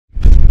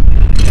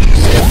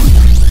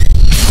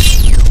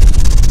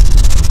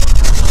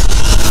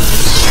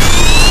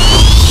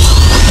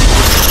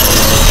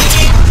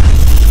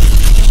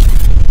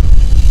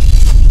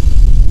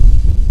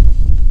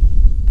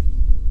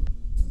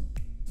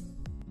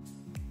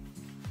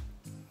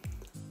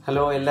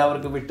Hello,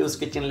 എല്ലാവർക്കും ഇട്ടൂസ്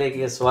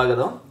കിച്ചണിലേക്ക്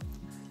സ്വാഗതം.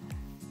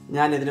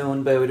 ഞാൻ ഇതിനു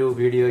മുൻപ് ഒരു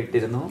വീഡിയോ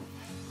ഇട്ടിരുന്നു.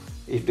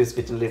 ഇട്ടൂസ്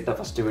കിച്ചണിൽ ഇട്ട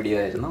ഫസ്റ്റ് വീഡിയോ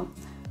ആയിരുന്നു.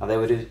 അത്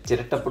ഒരു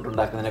ചിരട്ടപ്പുട്ട്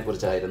ഉണ്ടാക്കുന്നതിനെ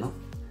കുറിച്ചായിരുന്നു.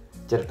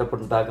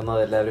 ചിരട്ടപ്പുട്ട്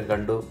ഉണ്ടാക്കുന്നത് എല്ലാവരും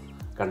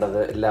കണ്ടത്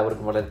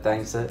എല്ലാവർക്കും വളരെ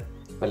താങ്ക്സ്.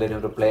 പലരും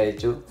റിപ്ലൈ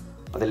അയച്ചു.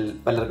 അതിൽ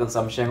പലർക്കും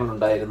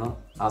സംശയങ്ങളുണ്ടായിരുന്നു.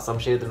 ആ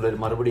സംശയത്തിനുള്ളൊരു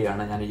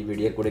മറുപടിയാണ് ഞാൻ ഈ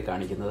വീഡിയോ കൂടി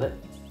കാണിക്കുന്നത്.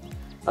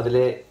 അതിൽ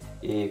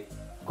ഈ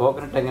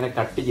കോക്കനട്ട് എങ്ങനെ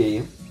കട്ട്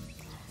ചെയ്യും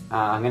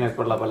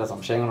അങ്ങനെയൊക്കെയുള്ള പല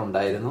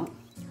സംശയങ്ങളുണ്ടായിരുന്നു.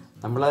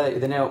 നമ്മൾ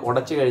ഇതിനെ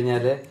ഉടച്ചു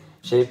കഴിഞ്ഞാൽ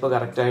ഷേപ്പ്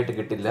കറക്റ്റായിട്ട്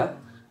കിട്ടില്ല.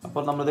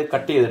 അപ്പോൾ നമ്മളിത്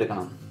കട്ട്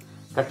ചെയ്തെടുക്കണം.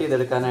 കട്ട്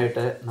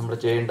ചെയ്തെടുക്കാനായിട്ട് നമ്മൾ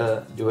ചെയ്യേണ്ട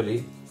ജോലി,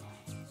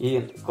 ഈ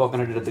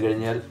കോക്കനട്ട് എടുത്തു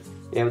കഴിഞ്ഞാൽ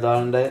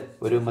ഏതാണ്ട്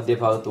ഒരു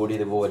മധ്യഭാഗത്തുകൂടി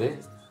ഇതുപോലെ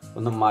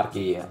ഒന്ന് മാർക്ക്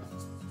ചെയ്യുക.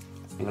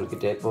 നിങ്ങൾക്ക്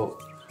ടേപ്പോ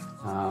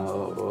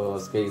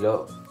സ്കെയിലോ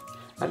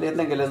അല്ല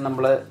എന്തെങ്കിലും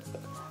നമ്മൾ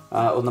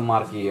ഒന്ന്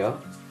മാർക്ക് ചെയ്യുക.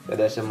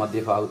 ഏകദേശം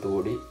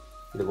മധ്യഭാഗത്തുകൂടി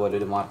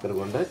ഇതുപോലൊരു മാർക്കർ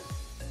കൊണ്ട്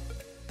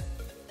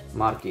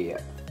മാർക്ക്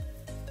ചെയ്യുക.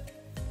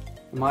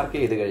 മാർക്ക്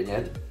ചെയ്ത്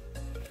കഴിഞ്ഞാൽ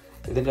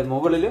ഇതിൻ്റെ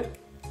മുകളിൽ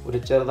ഒരു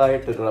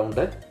ചെറുതായിട്ടൊരു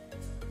റൗണ്ട്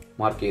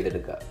മാർക്ക്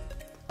ചെയ്തെടുക്കുക.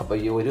 അപ്പോൾ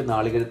ഈ ഒരു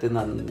നാളികേരത്തിൽ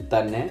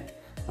തന്നെ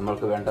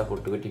നമ്മൾക്ക് വേണ്ട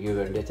പുട്ടുകുറ്റിക്ക്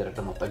വേണ്ടിയ ചിരട്ട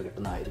മൊത്തം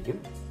കിട്ടുന്നതായിരിക്കും.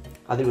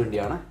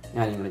 അതിനുവേണ്ടിയാണ്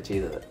ഞാനിങ്ങനെ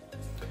ചെയ്തത്.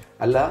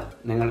 അല്ല,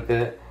 നിങ്ങൾക്ക്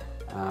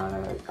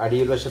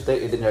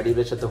ഇതിൻ്റെ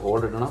അടിവശത്ത്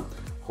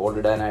ഹോൾ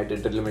ഇടാനായിട്ട്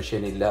ഡ്രിൽ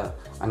മെഷീൻ ഇല്ല,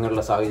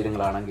 അങ്ങനെയുള്ള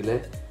സാഹചര്യങ്ങളാണെങ്കിൽ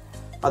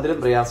അതിലും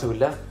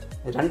പ്രയാസമില്ല.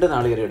 2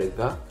 നാളികേരം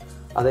എടുക്കുക.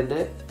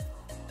 അതിൻ്റെ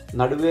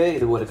നടുവേ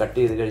ഇതുപോലെ കട്ട്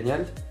ചെയ്ത്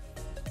കഴിഞ്ഞാൽ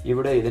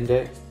ഇവിടെ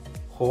ഇതിൻ്റെ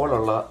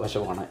ഹോളുള്ള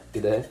വശമാണ്.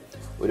 ഇത്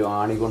ഒരു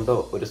ആണി കൊണ്ടോ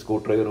ഒരു സ്ക്രൂ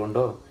ഡ്രൈവർ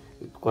കൊണ്ടോ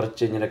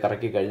കുറച്ച് ഇങ്ങനെ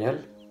കറക്കി കഴിഞ്ഞാൽ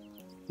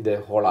ഇത്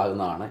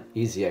ഹോളാകുന്നതാണ്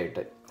ഈസി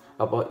ആയിട്ട്.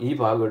 അപ്പോൾ ഈ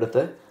ഭാഗം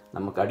എടുത്ത്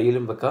നമുക്ക്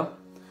അടിയിലും വെക്കാം.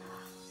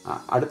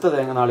 അടുത്ത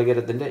തേങ്ങ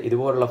നാളികേരത്തിൻ്റെ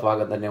ഇതുപോലുള്ള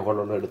ഭാഗം തന്നെ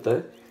ഹോളുള്ള എടുത്ത്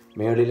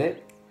മേളിൽ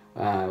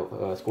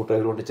സ്ക്രൂ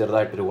ഡ്രൈവർ കൊണ്ട്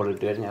ചെറുതായിട്ടൊരു ഹോൾ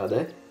ഇട്ട് കഴിഞ്ഞാൽ അത്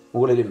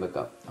മുകളിലും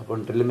വെക്കാം. അപ്പോൾ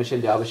ഡ്രിൽ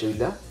മെഷീൻ്റെ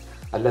ആവശ്യമില്ല.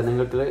 അല്ല,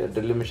 നിങ്ങൾക്ക്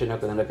ഡ്രിൽ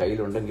മെഷീനൊക്കെ നിങ്ങളുടെ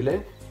കയ്യിലുണ്ടെങ്കിൽ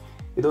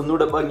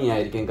ഇതൊന്നുകൂടെ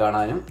ഭംഗിയായിരിക്കും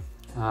കാണാനും.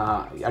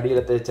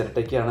 അടിയിലത്തെ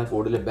ചിരട്ടയ്ക്കാണ്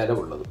കൂടുതൽ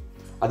ബലമുള്ളത്.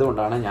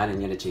 അതുകൊണ്ടാണ് ഞാൻ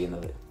ഇങ്ങനെ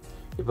ചെയ്യുന്നത്.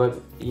 ഇപ്പോൾ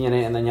ഇങ്ങനെ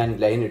എന്നാൽ ഞാൻ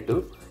ലൈൻ ഇട്ടു.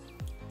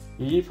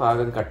 ഈ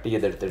ഭാഗം കട്ട്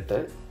ചെയ്തെടുത്തിട്ട്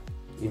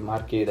ഈ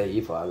മാർക്ക് ചെയ്ത ഈ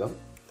ഭാഗം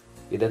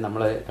ഇത്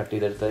നമ്മൾ കട്ട്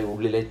ചെയ്തെടുത്ത്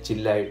ഉള്ളിലെ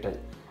ചില്ലായിട്ട്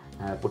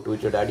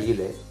പുട്ടുകുറ്റിയുടെ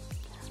അടിയിൽ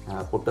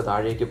പുട്ട്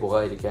താഴേക്ക്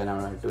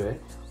പോകാതിരിക്കാനായിട്ട്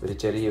ഒരു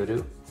ചെറിയൊരു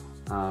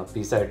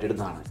പീസായിട്ട്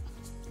ഇടുന്നതാണ്.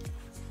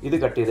 ഇത്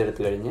കട്ട്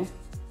ചെയ്തെടുത്ത് കഴിഞ്ഞ്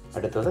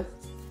അടുത്തത്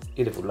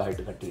ഇത്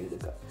ഫുള്ളായിട്ട് കട്ട്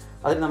ചെയ്തെടുക്കുക.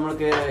 അതിന്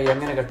നമ്മൾക്ക്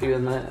എങ്ങനെ കട്ട്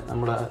ചെയ്യുമെന്ന്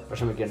നമ്മൾ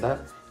വിഷമിക്കേണ്ട.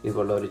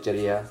 ഇതുപോലുള്ള ഒരു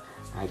ചെറിയ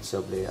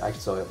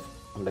ആക്സോ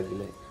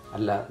ഉണ്ടെങ്കിൽ,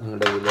 അല്ല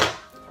നിങ്ങളുടെ കയ്യിൽ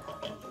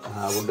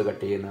വുഡ്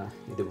കട്ട് ചെയ്യുന്ന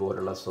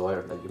ഇതുപോലുള്ള സോയ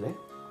ഉണ്ടെങ്കിൽ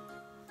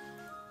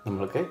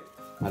നമ്മൾക്ക്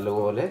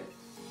നല്ലപോലെ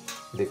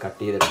ഇത്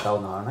കട്ട്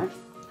ചെയ്തെടുക്കാവുന്നതാണ്.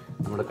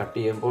 നമ്മൾ കട്ട്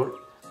ചെയ്യുമ്പോൾ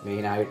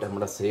മെയിനായിട്ട്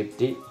നമ്മുടെ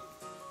സേഫ്റ്റി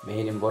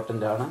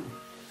ഇമ്പോർട്ടൻ്റ് ആണ്.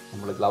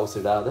 നമ്മൾ ഗ്ലൗസ്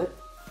ഇടാതെ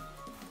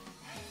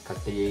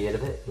കട്ട്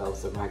ചെയ്യരുത്.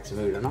 ഗ്ലൗസ്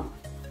മാക്സിമം ഇടണം.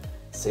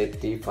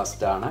 സേഫ്റ്റി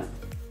ഫസ്റ്റാണ്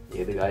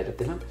ഏത്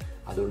കാര്യത്തിനും.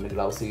 അതുകൊണ്ട്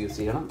ഗ്ലൗസ് യൂസ്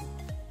ചെയ്യണം.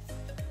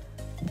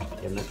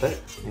 എന്നിട്ട്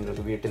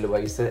നിങ്ങൾക്ക് വീട്ടിൽ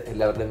വയസ്സ്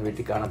എല്ലാവരുടെയും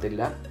വീട്ടിൽ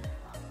കാണത്തില്ല.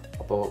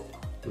 അപ്പോൾ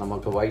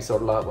നമുക്ക്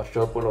വയസ്സുള്ള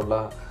വർക്ക്ഷോപ്പുകളുള്ള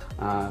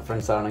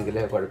ഫ്രണ്ട്സ് ആണെങ്കിൽ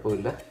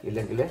കുഴപ്പമില്ല.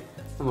 ഇല്ലെങ്കിൽ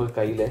നമുക്ക്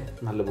കയ്യിൽ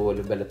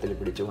നല്ലപോലെ ബലത്തിൽ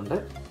പിടിച്ചുകൊണ്ട്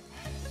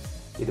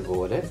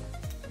ഇതുപോലെ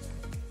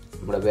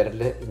നമ്മുടെ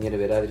വിരൽ ഇങ്ങനെ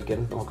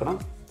വരാതിരിക്കാൻ നോക്കണം.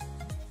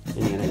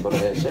 ഇങ്ങനെ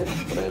കുറേശ്ശെ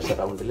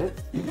റൗണ്ടിൽ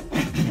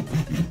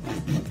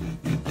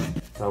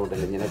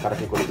ഇങ്ങനെ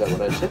കറക്കി കൊടുക്കുക.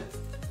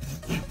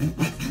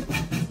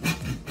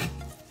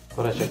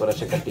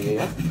 കുറേശ്ശെ കട്ട്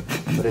ചെയ്യുക.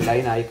 ഒരു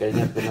ലൈൻ ആയി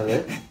കഴിഞ്ഞാൽ പിന്നെ അത്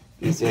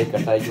ഈസിയായി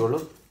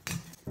കട്ടായിക്കോളും.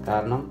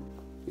 കാരണം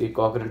ഈ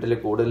കോക്കനട്ടിൽ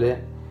കൂടുതൽ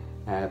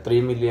 3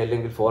 മില്ലി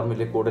അല്ലെങ്കിൽ 4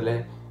 മില്ലി കൂടുതൽ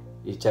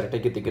ഈ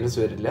ചിരട്ടയ്ക്ക് തിക്നെസ്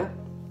വരില്ല.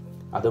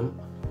 അതും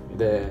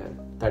ഇത്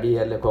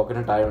തടിയല്ല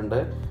കോക്കനട്ട് ആയതുകൊണ്ട്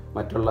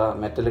മറ്റുള്ള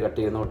മെറ്റൽ കട്ട്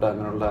ചെയ്യുന്ന തൊട്ട്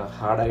അങ്ങനെയുള്ള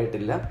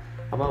ഹാർഡായിട്ടില്ല.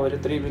 അപ്പോൾ ഒരു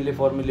 3 മില്ലി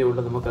 4 മില്ലി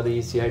ഉള്ളത് നമുക്കത്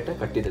ഈസി ആയിട്ട്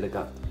കട്ട്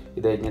ചെയ്തെടുക്കാം.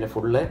 ഇത് ഇങ്ങനെ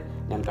ഫുള്ള്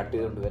ഞാൻ കട്ട്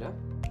ചെയ്തുകൊണ്ട് വരാം.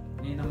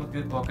 ഇനി നമുക്ക്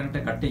കോക്കനട്ട്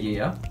കട്ട്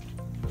ചെയ്യാം.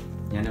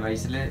 ഞാൻ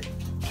വയസ്സിൽ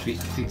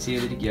ഫിക്സ്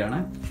ചെയ്തിരിക്കുകയാണ്.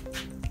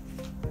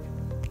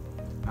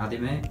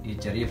 ആദ്യമേ ഈ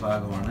ചെറിയ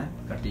ഭാഗമാണ്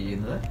കട്ട്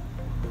ചെയ്യുന്നത്.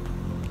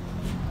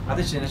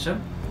 അതിനുശേഷം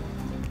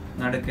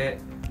നടുക്ക്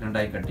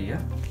 2ആയി കട്ട് ചെയ്യുക.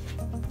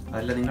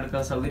 അതല്ല നിങ്ങൾക്ക്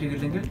ആ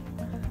സൗകര്യമില്ലെങ്കിൽ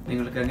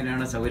നിങ്ങൾക്ക്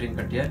എങ്ങനെയാണ് സൗകര്യം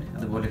കട്ട് ചെയ്യാൻ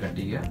അതുപോലെ കട്ട്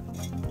ചെയ്യുക.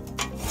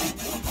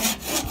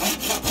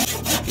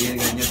 കട്ട് ചെയ്ത്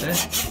കഴിഞ്ഞിട്ട്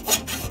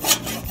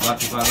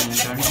ബാക്കി ഭാഗം ഞാൻ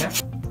കാണിക്കാം.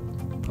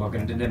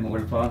 കോക്കനട്ടിൻ്റെ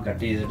മുകൾ ഭാഗം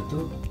കട്ട്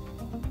ചെയ്തെടുത്തു.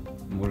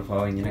 മുകൾ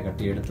ഭാഗം ഇങ്ങനെ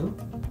കട്ട് ചെയ്തെടുത്തു.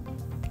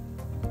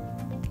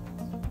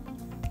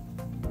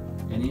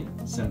 ഇനി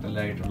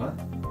സെൻട്രലായിട്ടുള്ള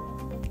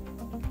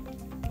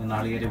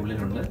നാളികേര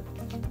ഉള്ളിലുണ്ട്.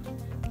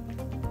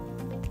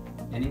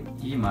 ഇനി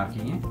ഈ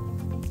മാർക്കിങ്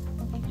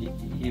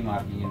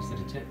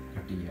അനുസരിച്ച്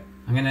കട്ട് ചെയ്യുക.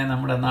 അങ്ങനെ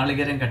നമ്മുടെ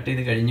നാളികേരം കട്ട്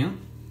ചെയ്ത് കഴിഞ്ഞു.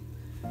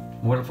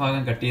 മുകൾ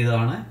ഭാഗം കട്ട്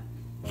ചെയ്തതാണ്.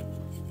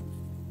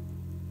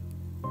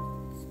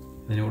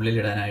 ഇതിന്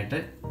ഉള്ളിലിടാനായിട്ട്,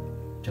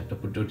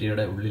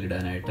 ചട്ടപ്പുട്ടുകുറ്റിയുടെ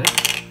ഉള്ളിലിടാനായിട്ട്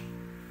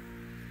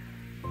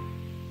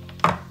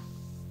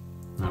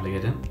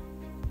നാളികേരം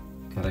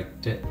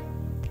കറക്റ്റ്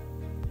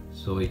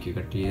സോയ്ക്ക്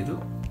കട്ട് ചെയ്തു.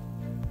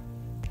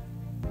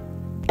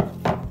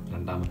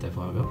 രണ്ടാമത്തെ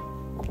ഭാഗം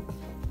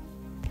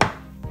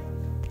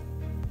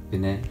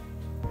പിന്നെ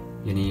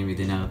ഇനിയും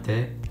ഇതിനകത്തെ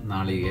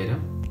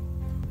നാളികേരം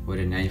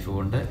ഒരു നൈഫ്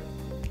കൊണ്ട്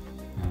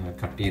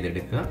കട്ട്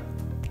ചെയ്തെടുക്കുക.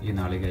 ഈ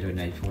നാളികേരം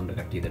നൈഫ് കൊണ്ട്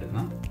കട്ട്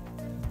ചെയ്തെടുക്കണം.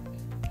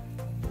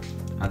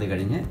 അത്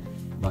കഴിഞ്ഞ്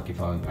ബാക്കി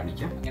ഭാഗം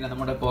കാണിക്കാം. ഇങ്ങനെ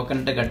നമ്മുടെ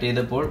കോക്കനട്ട് കട്ട്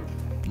ചെയ്തപ്പോൾ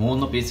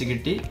 3 പീസ്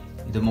കിട്ടി.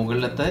 ഇത്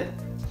മുകളിലത്തെ,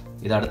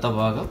 ഇതടുത്ത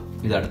ഭാഗം,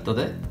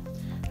 ഇതടുത്തത്.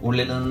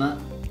 ഉള്ളിൽ നിന്ന്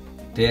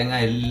തേങ്ങ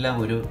എല്ലാം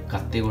ഒരു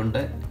കത്തി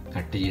കൊണ്ട്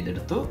കട്ട്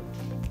ചെയ്തെടുത്തു.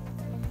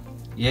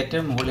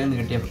 ഏറ്റവും മുകളിൽ നിന്ന്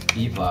കിട്ടിയ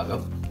ഈ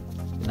ഭാഗം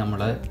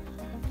നമ്മൾ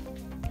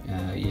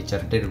ഈ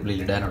ചിരട്ടയുടെ ഉള്ളിൽ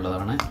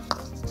ഇടാനുള്ളതാണ്.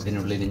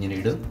 ഇതിനുള്ളിൽ ഇങ്ങനെ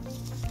ഇടും.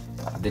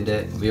 ഇതിൻ്റെ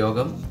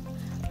ഉപയോഗം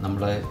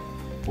നമ്മൾ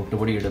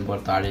പുട്ടുപൊടി ഇടുമ്പോൾ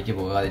താഴേക്ക്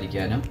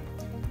പോകാതിരിക്കാനും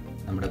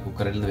നമ്മുടെ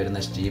കുക്കറിൽ നിന്ന് വരുന്ന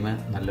സ്റ്റീം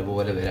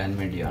നല്ലപോലെ വരാൻ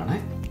വേണ്ടിയാണ്.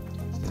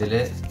 ഇതിൽ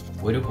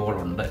ഒരു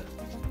ഹോളുണ്ട്.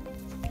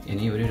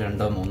 ഇനി ഒരു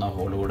 2-3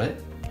 ഹോൾ കൂടെ,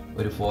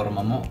 ഒരു 4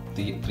 mm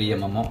 3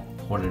 mm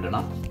ഹോൾ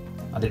ഇടണം.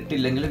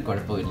 അതിട്ടില്ലെങ്കിലും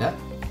കുഴപ്പമില്ല.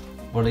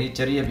 അപ്പോൾ ഈ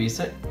ചെറിയ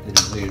പീസ്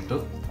ഇതിനുള്ളിൽ ഇട്ടു.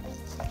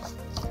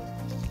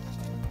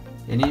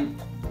 ഇനി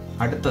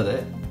അടുത്തത്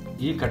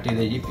ഈ കട്ട്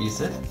ചെയ്ത ഈ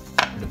പീസ്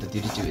എടുത്ത്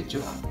തിരിച്ചു വെച്ചു.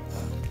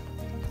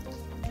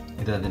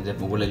 ഇത് അതിൻ്റെ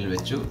മുകളിൽ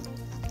വെച്ചു.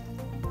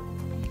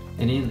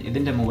 ഇനി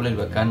ഇതിൻ്റെ മുകളിൽ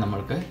വെക്കാൻ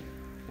നമ്മൾക്ക്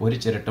ഒരു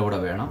ചിരട്ട കൂടെ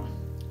വേണം.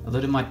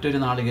 അതൊരു മറ്റൊരു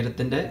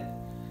നാളികേരത്തിൻ്റെ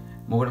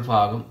മുകൾ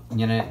ഭാഗം,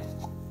 ഇങ്ങനെ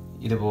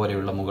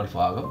ഇതുപോലെയുള്ള മുകൾ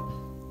ഭാഗം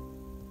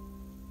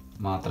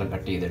മാത്രം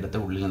കട്ട് ചെയ്തെടുത്ത്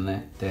ഉള്ളിൽ നിന്ന്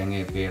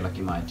തേങ്ങയൊക്കെ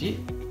ഇളക്കി മാറ്റി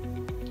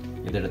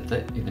ഇതെടുത്ത്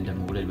ഇതിൻ്റെ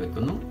മുകളിൽ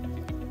വെക്കുന്നു.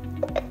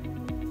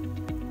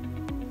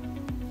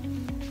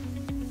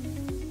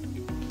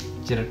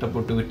 ചിരട്ട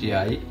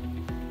പൊട്ടുകുറ്റിയായി.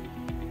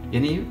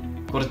 ഇനിയും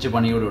കുറച്ച്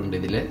പണികളുണ്ട്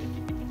ഇതിൽ.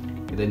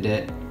 ഇതിൻ്റെ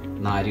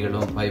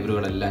നാരുകളും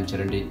ഫൈബറുകളെല്ലാം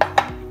ചിരണ്ടി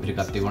ഒരു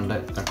കത്തി കൊണ്ട്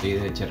കട്ട്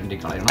ചെയ്ത് ചിരണ്ടി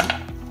കളയണം.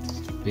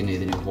 പിന്നെ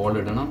ഇതിന് ഹോൾ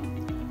ഇടണം.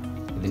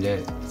 ഇതിൻ്റെ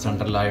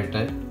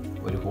സെൻട്രലായിട്ട്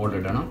ഒരു ഹോൾ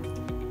ഇടണം.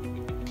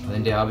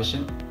 അതിൻ്റെ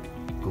ആവശ്യം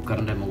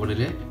കുക്കറിൻ്റെ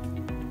മുകളിൽ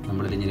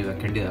നമ്മളിതിങ്ങനെ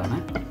വെക്കേണ്ടതാണ്.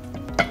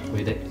 അപ്പോൾ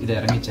ഇത്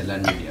ഇറങ്ങിച്ചെല്ലാൻ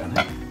വേണ്ടിയാണ്.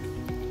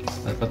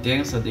 അത്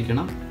പ്രത്യേകം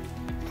ശ്രദ്ധിക്കണം.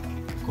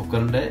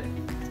 കുക്കറിൻ്റെ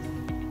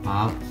ആ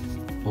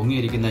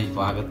പൊങ്ങിയിരിക്കുന്ന ഈ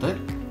ഭാഗത്ത്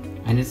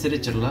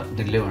അനുസരിച്ചുള്ള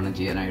ഡ്രില്ല് വേണം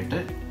ചെയ്യാനായിട്ട്.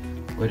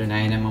 ഒരു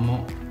 9 mm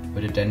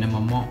ഒരു 10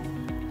 mm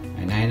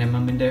 9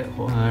 mm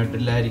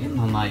ഡ്രില്ലായിരിക്കും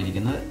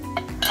നന്നായിരിക്കുന്നത്.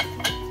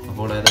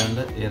 അപ്പോൾ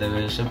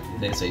ഏകദേശം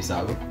ഇതേ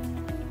സൈസാകും.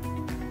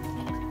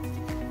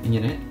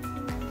 ഇങ്ങനെ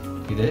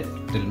ഇത്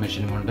ഡ്രിൽ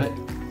മെഷീൻ കൊണ്ട്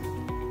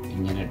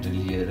ഇങ്ങനെ ഡ്രിൽ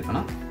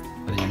ചെയ്തെടുക്കണം.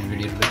 അത് ഞാൻ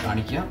വീഡിയോയിൽ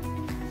കാണിക്കാം.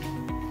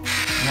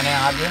 അങ്ങനെ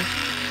ആദ്യം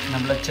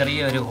നമ്മൾ ചെറിയ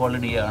ഒരു ഹോൾ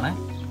ഇടുകയാണ്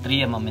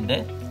 3 mm.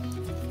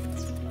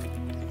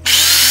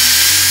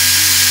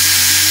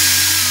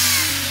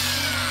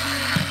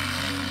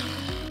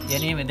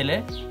 ഇനിയും ഇതിൽ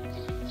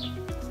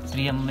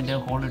 3 mm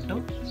ഹോൾ ഇട്ടു.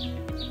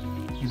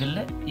 ഇതിൽ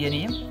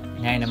ഇനിയും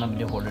 9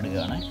 mm ഹോൾ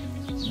ഇടുകയാണ്.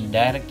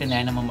 ഡയറക്റ്റ്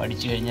 9 mm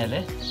അടിച്ചു കഴിഞ്ഞാൽ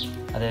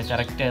അത്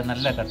കറക്റ്റ്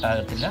നല്ല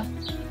കട്ടാകത്തില്ല.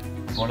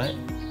 അപ്പോൾ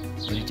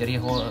ഒരു ചെറിയ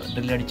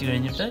ഡ്രിൽ അടിച്ചു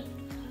കഴിഞ്ഞിട്ട്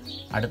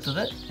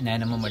അടുത്തത്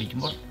 9 mm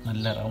അടിക്കുമ്പോൾ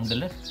നല്ല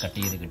റൗണ്ടിൽ കട്ട്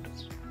ചെയ്ത് കിട്ടും.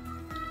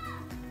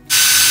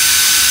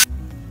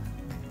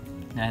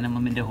 9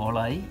 mm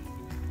ഹോളായി.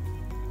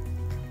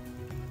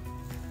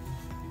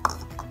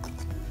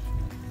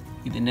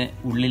 ഇതിൻ്റെ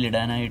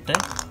ഉള്ളിലിടാനായിട്ട്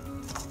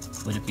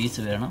ഒരു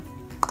പീസ് വേണം.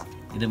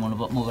 ഇത്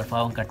മുകൾ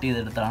ഭാഗം കട്ട്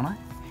ചെയ്തെടുത്താണ്.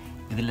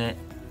 ഇതിൽ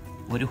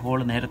ഒരു ഹോൾ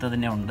നേരത്തെ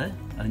തന്നെ ഉണ്ട്.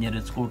 അതിനൊരു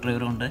സ്ക്രൂ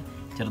ഡ്രൈവർ കൊണ്ട്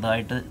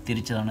ചെറുതായിട്ട്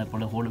തിരിച്ചതാണ്,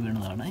 ഇപ്പോൾ ഹോൾ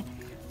വീണതാണ്.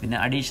 പിന്നെ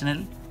അഡീഷണൽ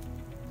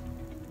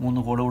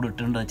 3 ഹോൾ കൂടെ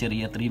ഇട്ടിട്ടുണ്ട്,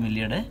 ചെറിയ 3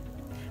 mm.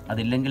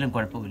 അതില്ലെങ്കിലും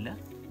കുഴപ്പമില്ല.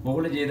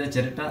 ഹോൾ ചെയ്ത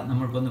ചിരട്ട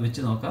നമ്മൾക്കൊന്ന്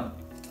വെച്ച് നോക്കാം.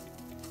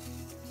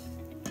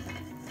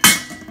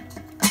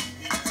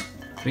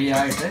 ഫ്രീ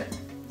ആയിട്ട്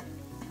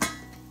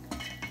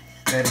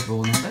കയറി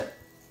പോകുന്നുണ്ട്.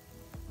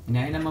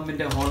 9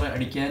 mm ഹോൾ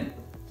അടിക്കാൻ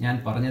ഞാൻ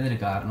പറഞ്ഞതിന്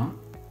കാരണം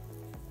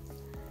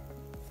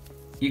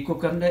ഈ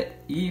കുക്കറിൻ്റെ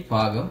ഈ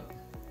ഭാഗം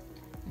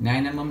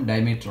 9 mm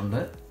ഡയമീറ്റർ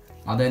ഉണ്ട്.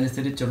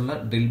 അതനുസരിച്ചുള്ള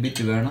ഡ്രിൽ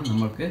ബിറ്റ് വേണം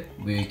നമ്മൾക്ക്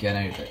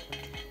ഉപയോഗിക്കാനായിട്ട്.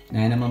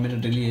 9 mm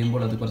ഡ്രിൽ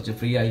ചെയ്യുമ്പോൾ അത് കുറച്ച്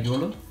ഫ്രീ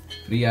ആയിക്കോളും.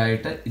 ഫ്രീ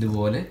ആയിട്ട്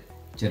ഇതുപോലെ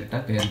ചിരട്ട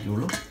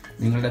കയറിക്കോളും.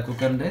 നിങ്ങളുടെ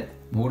കുക്കറിൻ്റെ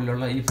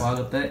മുകളിലുള്ള ഈ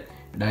ഭാഗത്തെ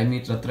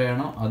ഡയമീറ്റർ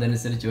എത്രയാണോ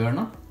അതനുസരിച്ച്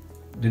വേണം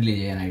ഡ്രില്ല്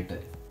ചെയ്യാനായിട്ട്.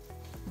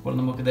 അപ്പോൾ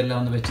നമുക്കിതെല്ലാം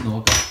ഒന്ന് വെച്ച്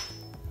നോക്കാം.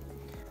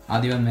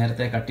 ആദ്യം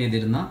നേരത്തെ കട്ട്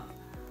ചെയ്തിരുന്ന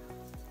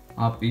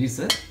ആ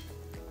പീസ്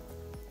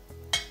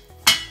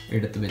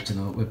എടുത്ത് വെച്ച്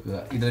വെക്കുക.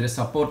 ഇതൊരു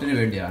സപ്പോർട്ടിന്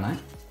വേണ്ടിയാണ്.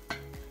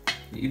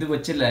 ഇത്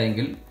വെച്ചില്ല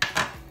എങ്കിൽ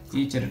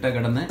ഈ ചിരട്ട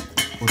കിടന്ന്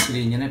ഒത്തിരി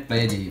ഇങ്ങനെ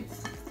പ്ലേ ചെയ്യും.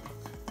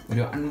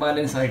 ഒരു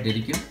അൺബാലൻസ്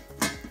ആയിട്ടിരിക്കും.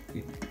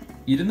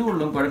 ഇരുന്നു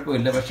കൊള്ളും,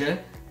 കുഴപ്പമില്ല. പക്ഷേ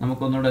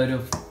നമുക്കൊന്നുകൂടെ ഒരു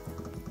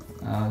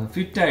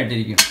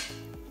ഫിറ്റായിട്ടിരിക്കും.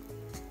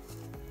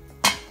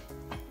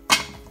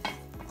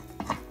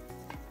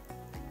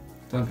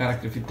 ഇപ്പം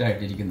കറക്റ്റ്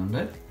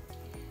ഫിറ്റായിട്ടിരിക്കുന്നുണ്ട്.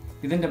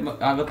 ഇതിൻ്റെ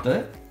അകത്ത്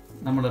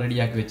നമ്മൾ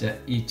റെഡിയാക്കി വെച്ച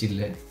ഈ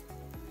ചില്ല്,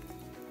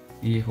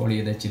 ഈ ഹോൾ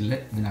ചെയ്ത ചില്ല്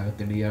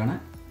ഇതിനകത്തിടുകയാണ്.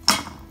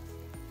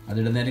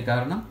 അതിടുന്നതിന്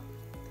കാരണം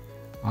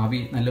ആവി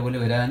നല്ലപോലെ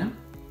വരാനും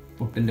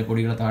പുട്ടിൻ്റെ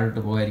പൊടികൾ താഴോട്ട്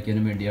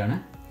പോകാതിരിക്കാനും വേണ്ടിയാണ്.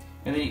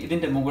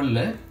 ഇതിൻ്റെ മുകളിൽ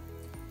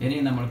ഇനി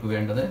നമ്മൾക്ക്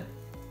വേണ്ടത്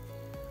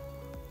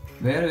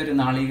വേറെ ഒരു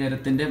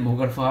നാളികേരത്തിൻ്റെ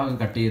മുകൾ ഭാഗം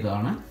കട്ട്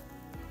ചെയ്തതാണ്.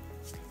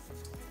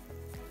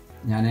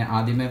 ഞാൻ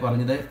ആദ്യമേ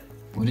പറഞ്ഞത്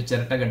ഒരു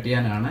ചിരട്ട കട്ട്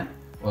ചെയ്യാനാണ്,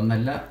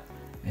 ഒന്നല്ല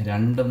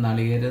 2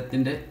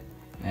 നാളികേരത്തിൻ്റെ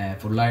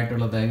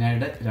ഫുള്ളായിട്ടുള്ള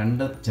തേങ്ങയുടെ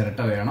 2 ചിരട്ട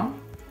വേണം.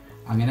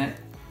 അങ്ങനെ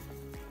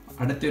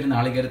അടുത്തൊരു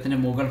നാളികേരത്തിൻ്റെ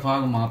മുകൾ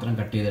ഭാഗം മാത്രം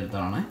കട്ട്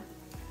ചെയ്തെടുത്താണ്.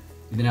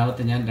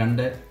 ഇതിനകത്ത് ഞാൻ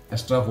 2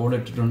 എക്സ്ട്രാ ഹോൾ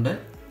ഇട്ടിട്ടുണ്ട്.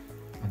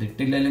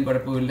 അതിട്ടില്ലെങ്കിലും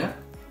കുഴപ്പമില്ല.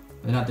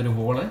 അതിനകത്തൊരു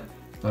ഹോള്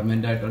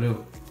പെർമനൻ്റായിട്ടൊരു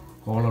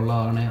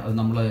ഹോളുള്ളതാണ്. അത്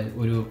നമ്മൾ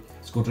ഒരു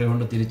സ്ക്രൂ ഡ്രൈവർ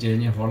കൊണ്ട് തിരിച്ചു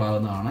കഴിഞ്ഞ്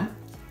ഹോളാകുന്നതാണ്.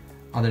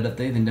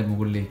 അതെടുത്ത് ഇതിൻ്റെ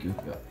മുകളിലേക്ക്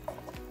വെക്കുക.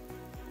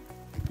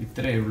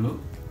 ഇത്രയേ ഉള്ളൂ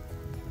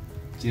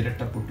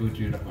ചിരട്ട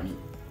പുട്ടുകുറ്റിയുടെ പണി.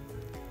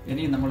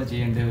 ഇനി നമ്മൾ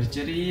ചെയ്യേണ്ട ഒരു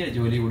ചെറിയ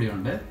ജോലി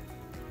കൂടിയുണ്ട്.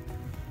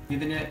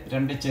 ഇതിന്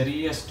 2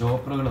 ചെറിയ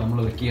സ്റ്റോപ്പറുകൾ നമ്മൾ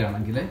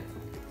വെക്കുകയാണെങ്കിൽ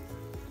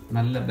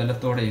നല്ല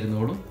ബലത്തോടെ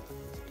ഇരുന്നോളും.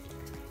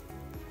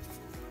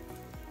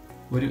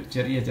 ഒരു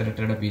ചെറിയ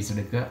ചിരട്ടയുടെ പീസ്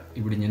എടുക്കുക.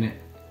 ഇവിടെ ഇങ്ങനെ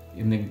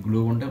ഗ്ലൂ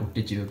കൊണ്ട്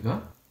ഒട്ടിച്ച് വെക്കുക.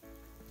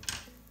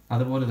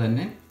 അതുപോലെ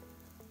തന്നെ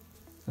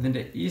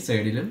അതിൻ്റെ ഈ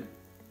സൈഡിലും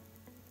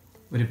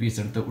ഒരു പീസ്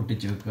എടുത്ത്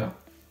ഒട്ടിച്ച് വെക്കുക.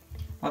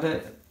 അത്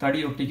തടി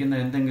ഒട്ടിക്കുന്ന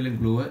എന്തെങ്കിലും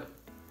ഗ്ലൂവ്,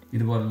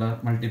 ഇതുപോലുള്ള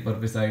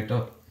മൾട്ടിപർപ്പസ് ആയിട്ടോ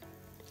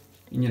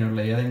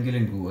ഇങ്ങനെയുള്ള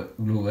ഏതെങ്കിലും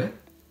ഗ്ലൂവ്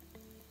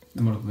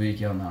നമ്മൾ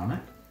ഉപയോഗിക്കാവുന്നതാണ്.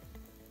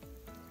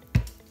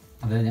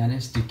 അത് ഞാൻ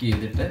സ്റ്റിക്ക്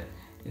ചെയ്തിട്ട്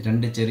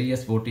 2 ചെറിയ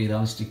സ്പോട്ട്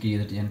ചെയ്താൽ സ്റ്റിക്ക്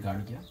ചെയ്തിട്ട് ഞാൻ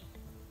കാണിക്കാം.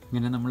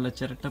 ഇങ്ങനെ നമ്മളുടെ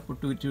ചിരട്ട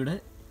പുട്ടുകുറ്റിയുടെ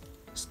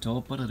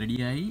സ്റ്റോപ്പർ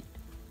റെഡിയായി.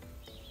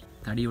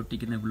 തടി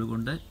ഒട്ടിക്കുന്ന ഗ്ലൂ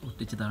കൊണ്ട്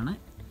ഒട്ടിച്ചതാണ്.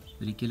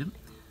 ഒരിക്കലും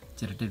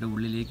ചിരട്ടയുടെ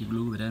ഉള്ളിലേക്ക്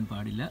ഗ്ലൂ വരാൻ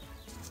പാടില്ല.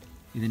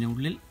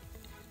 ഇതിനുള്ളിൽ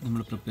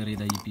നമ്മൾ പ്രിപ്പയർ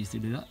ചെയ്ത ഈ പീസ്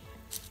ഇടുക.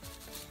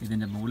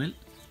 ഇതിൻ്റെ മുകളിൽ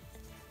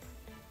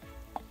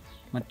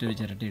മറ്റൊരു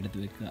ചിരട്ട എടുത്ത്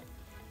വെക്കുക.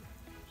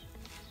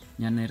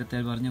 ഞാൻ നേരത്തെ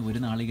പറഞ്ഞ 1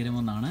 നാളികേരം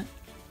ഒന്നാണ്.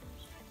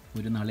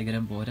 1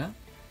 നാളികേരം പോരാ,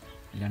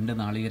 2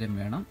 നാളികേരം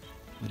വേണം.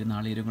 1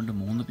 നാളികേരം കൊണ്ട്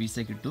 3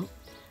 പീസേ കിട്ടൂ.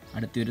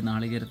 അടുത്തൊരു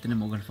നാളികേരത്തിന്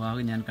മുകൾ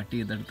ഭാഗം ഞാൻ കട്ട്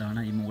ചെയ്തെടുത്താണ്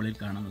ഈ മുകളിൽ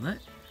കാണുന്നത്.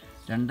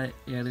 2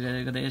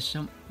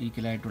 ഏകദേശം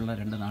ഈക്വലായിട്ടുള്ള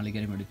 2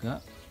 നാളികേരം എടുക്കുക.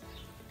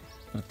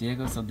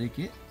 പ്രത്യേക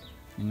ശ്രദ്ധയ്ക്ക്,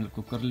 നിങ്ങൾ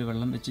കുക്കറിൽ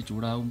വെള്ളം വെച്ച്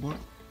ചൂടാകുമ്പോൾ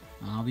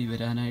ആവി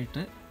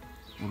വരാനായിട്ട്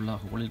ഉള്ള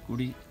ഹോളിൽ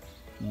കൂടി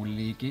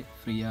മുകളിലേക്ക്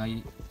ഫ്രീ ആയി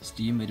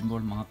സ്റ്റീം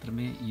വരുമ്പോൾ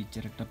മാത്രമേ ഈ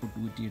ചിരട്ട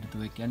പുട്ടുകുറ്റി എടുത്ത്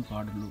വയ്ക്കാൻ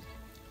പാടുള്ളൂ,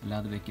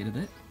 അല്ലാതെ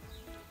വയ്ക്കരുത്.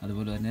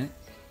 അതുപോലെ തന്നെ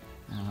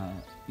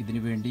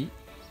ഇതിനു വേണ്ടി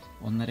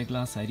 1.5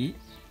 ഗ്ലാസ് അരി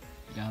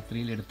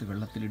രാത്രിയിലെടുത്ത്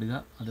വെള്ളത്തിലിടുക.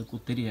 അത്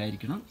കുത്തരി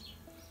ആയിരിക്കണം.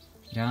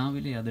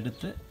 രാവിലെ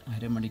അതെടുത്ത്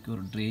അരമണിക്കൂർ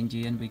ഡ്രെയിൻ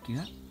ചെയ്യാൻ വയ്ക്കുക.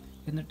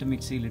 എന്നിട്ട്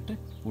മിക്സിയിലിട്ട്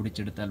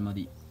പൊടിച്ചെടുത്താൽ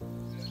മതി.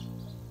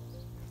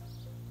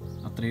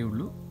 അത്രയേ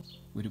ഉള്ളൂ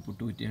ഒരു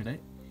പുട്ടുകുറ്റിയുടെ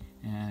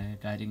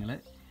കാര്യങ്ങൾ.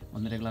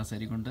 1.5 ഗ്ലാസ്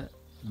അരി കൊണ്ട്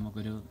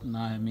നമുക്കൊരു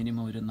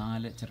മിനിമം ഒരു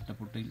 4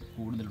 ചിരട്ടപ്പുട്ടിൽ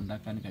കൂടുതൽ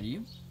ഉണ്ടാക്കാൻ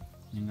കഴിയും.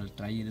 നിങ്ങൾ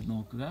ട്രൈ ചെയ്ത്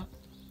നോക്കുക.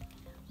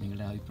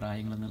 നിങ്ങളുടെ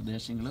അഭിപ്രായങ്ങളും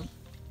നിർദ്ദേശങ്ങളും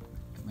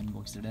കമൻറ്റ്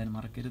ബോക്സിൽ ഇടാൻ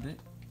മറക്കരുത്.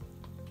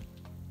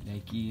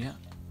 ലൈക്ക് ചെയ്യുക,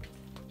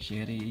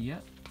 ഷെയർ ചെയ്യുക,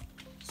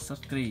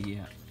 സബ്സ്ക്രൈബ്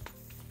ചെയ്യുക.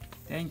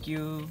 Thank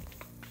you.